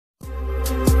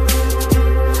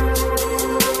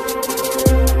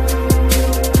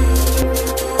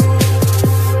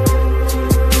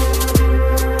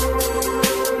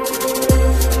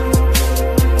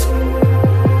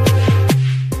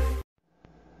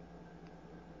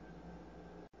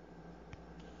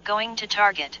going to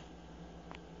Target.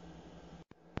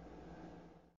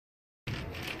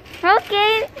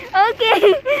 Okay, okay.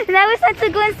 Now it's time to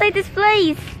go inside this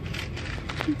place.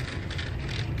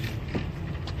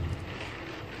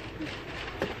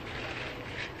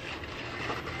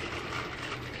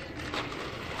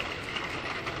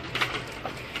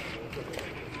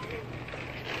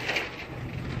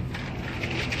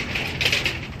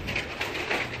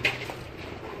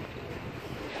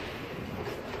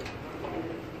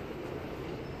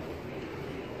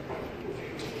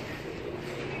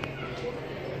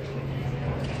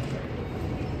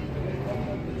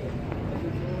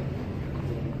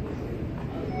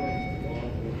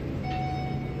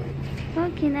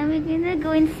 Okay, now we're gonna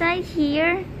go inside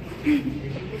here.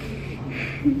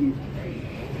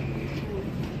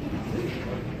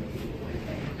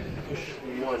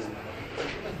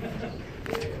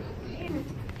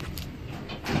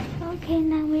 Okay,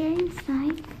 now we're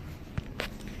inside.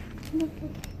 Look.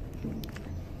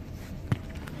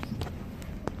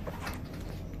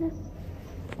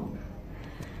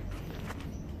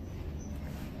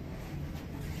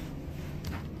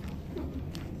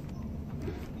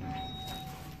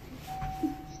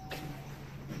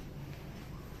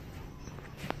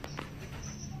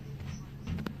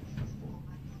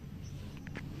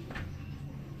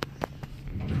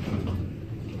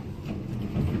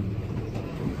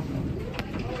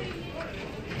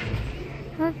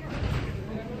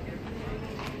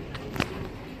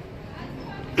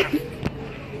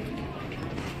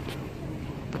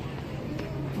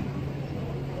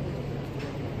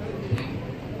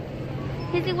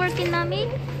 Is it working, Mommy?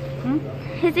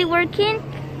 Is it working?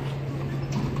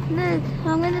 Look,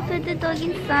 I'm gonna put the dog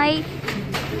inside.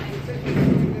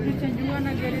 Christain, you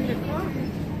wanna get in the car?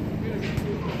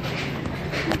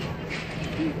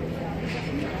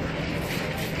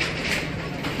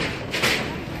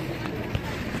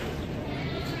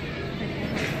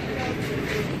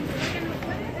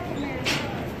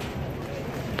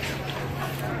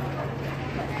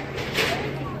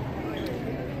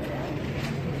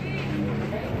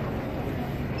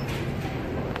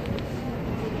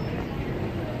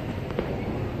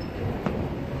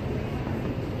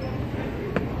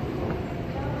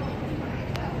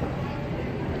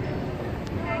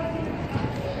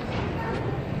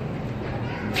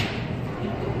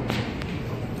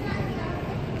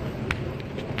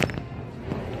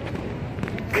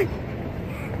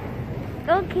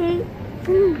 Okay.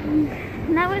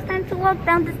 Now it's time to walk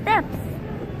down the steps.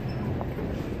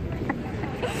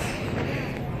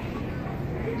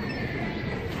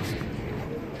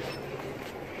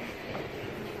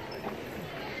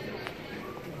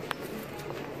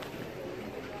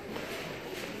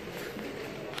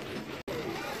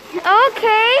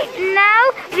 Okay, now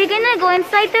we're gonna go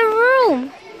inside the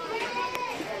room.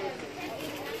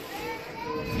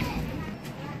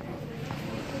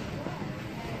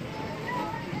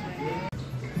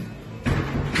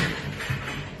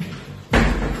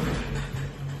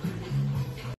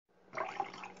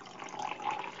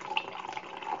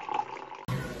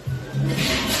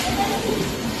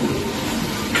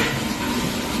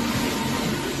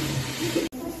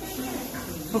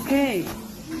 Okay.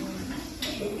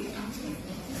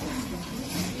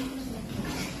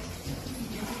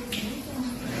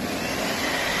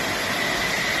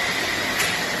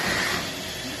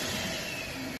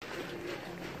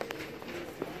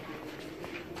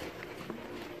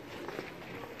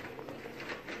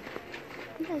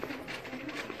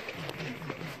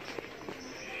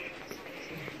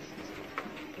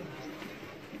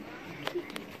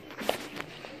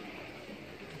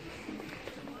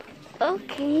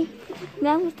 Okay,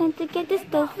 now it's time to get the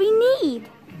stuff we need.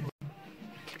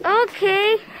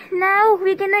 Okay, now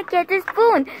we're gonna get the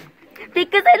spoon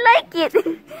because I like it.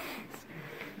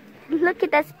 Look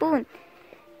at that spoon.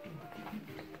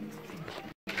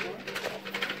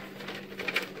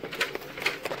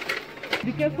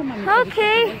 Be careful, Mommy.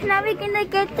 Okay, now we're gonna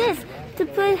get this to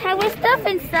put our stuff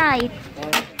inside.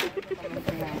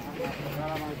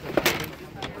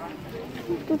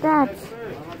 Look at that.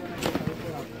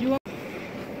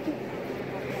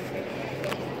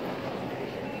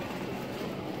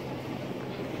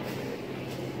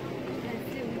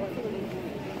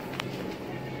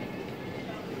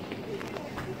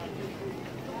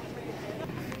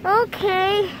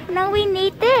 Okay, now we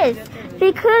need this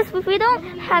because we don't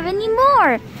have any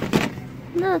more.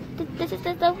 Look, this is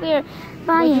the stuff we're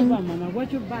buying.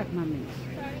 Watch your back, Mommy.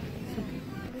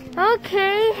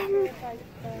 Okay,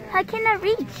 I cannot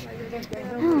reach.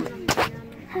 Oh.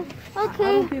 Okay.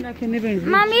 I don't think I can even reach.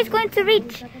 Mommy is going to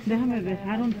reach. Déjame ver.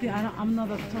 I'm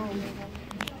not a tall.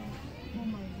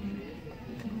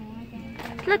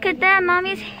 Look at that,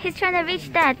 Mommy. He's trying to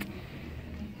reach that.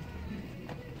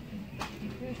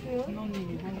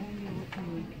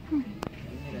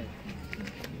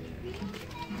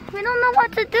 We don't know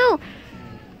what to do.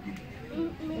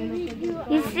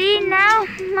 You see now,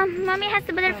 Mommy has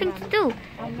a better thing to do.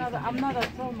 I'm not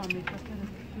at all, Mommy.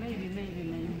 Maybe.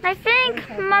 I think,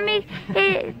 Mommy,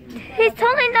 he's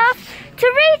tall enough to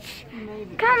reach.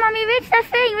 Maybe. Come, Mommy, reach that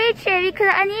thing. Reach it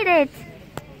because I need it.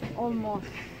 Almost.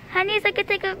 Honey, so I can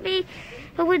take a me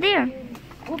over there.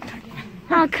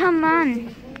 Oh, come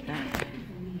on.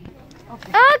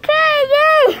 Okay,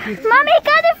 yay! Mommy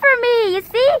got it for me, you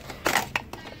see?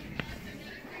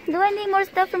 Do I need more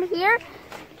stuff from here?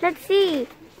 Let's see.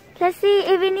 Let's see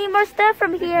if we need more stuff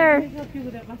from here. Can I help you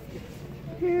with that basket?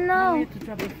 No. To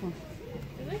drop it from.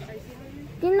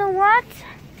 You know what?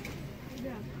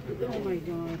 Oh my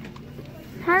God.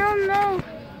 I don't know.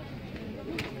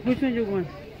 Which one you want?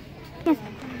 Yes.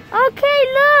 Okay,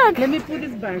 look. Let me put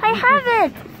this back. I have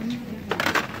it.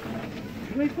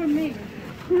 Wait for me.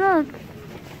 Look.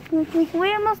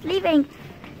 We're almost leaving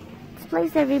this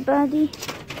place, everybody.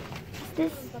 What's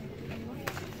this?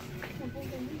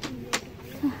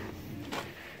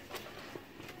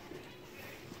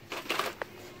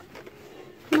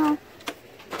 No.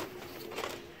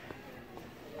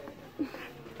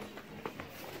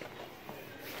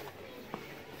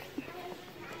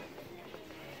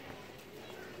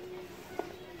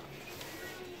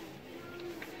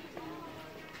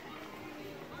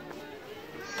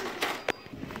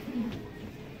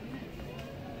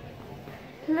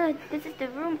 Look, this is the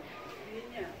room.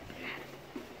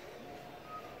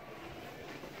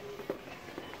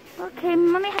 Okay,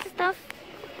 Mommy has stuff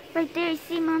right there. You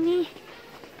see, Mommy?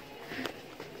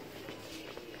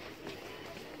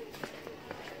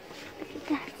 Look at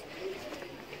that.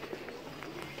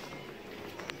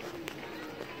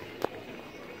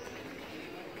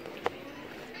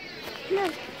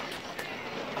 Look.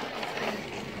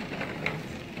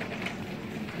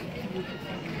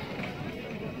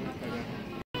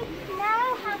 Now,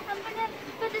 I'm gonna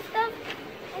put the stuff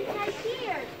inside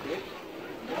here.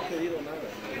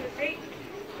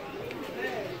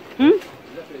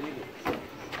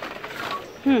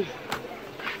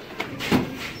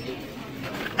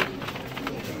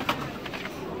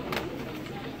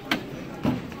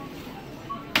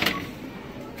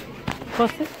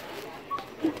 What's it?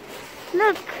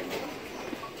 Look.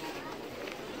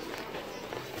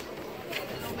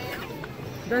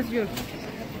 That's yours.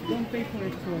 Don't pay for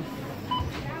it twice.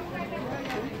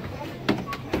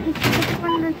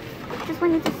 Just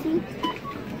wanted to see.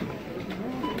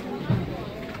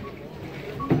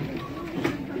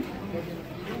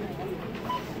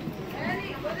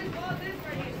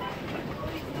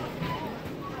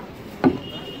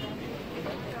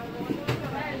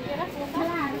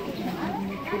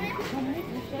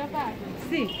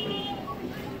 Sí.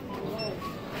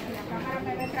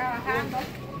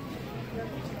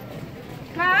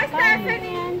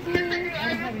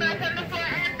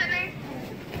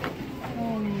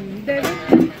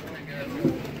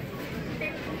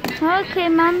 Okay,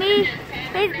 Mommy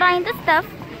is buying the stuff.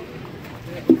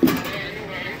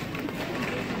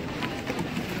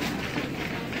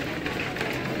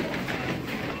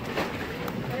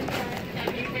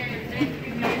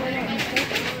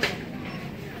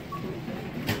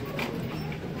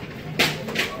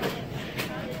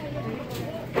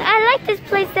 I like this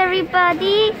place,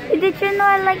 everybody. Did you know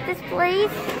I like this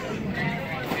place?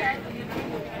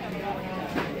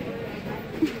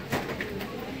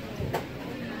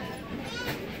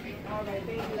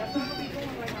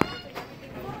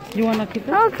 You wanna keep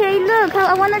it? Okay, look.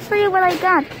 I want to show you what I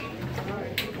got.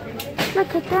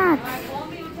 Look at that.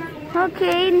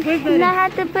 Okay, now I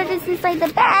have to put this inside the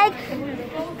bag.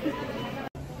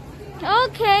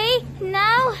 Okay,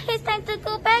 now it's time to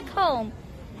go back home.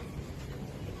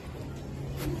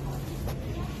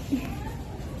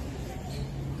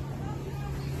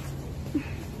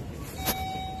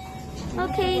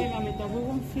 Okay. We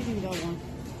won't fit in that one.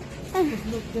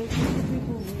 Look, there's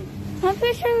people. I'm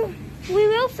pretty sure we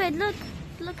will fit.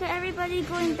 Look at everybody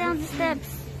going down the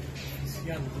steps.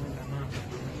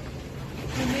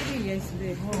 Oh, maybe yes,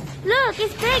 big. Oh. Look,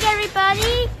 it's big,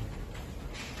 everybody.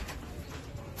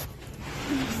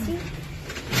 See?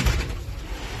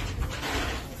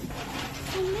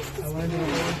 I missed this place.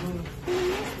 I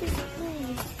missed this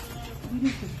place. What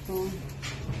is this phone?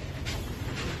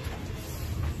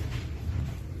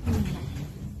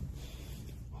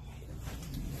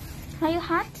 Are you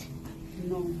hot?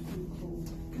 No, I'm cold.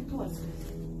 What was this?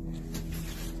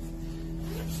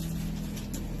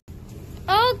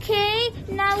 Okay,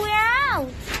 now we're out.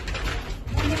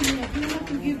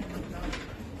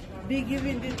 Be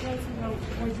giving details about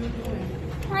what you're doing.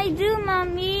 I do,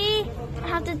 Mommy. I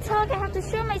have to talk. I have to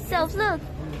show myself. Look.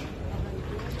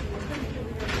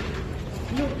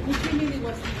 Look, which minute it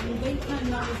was daytime,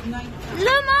 now it's nighttime.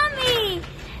 Look, Mommy.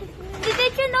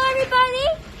 Did you know everybody?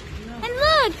 No. And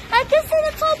look, I can see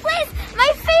the tall place.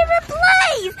 My favorite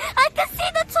place. I can see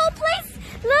the tall place.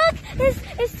 Look,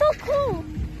 it's so cool.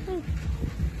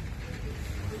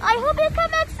 I hope you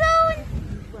come back soon.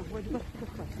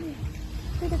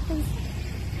 Where the place?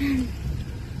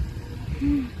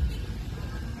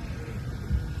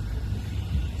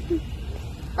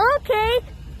 Okay.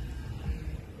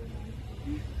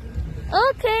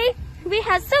 Okay. We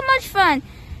had so much fun.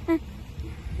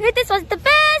 This was the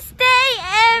best day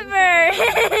ever.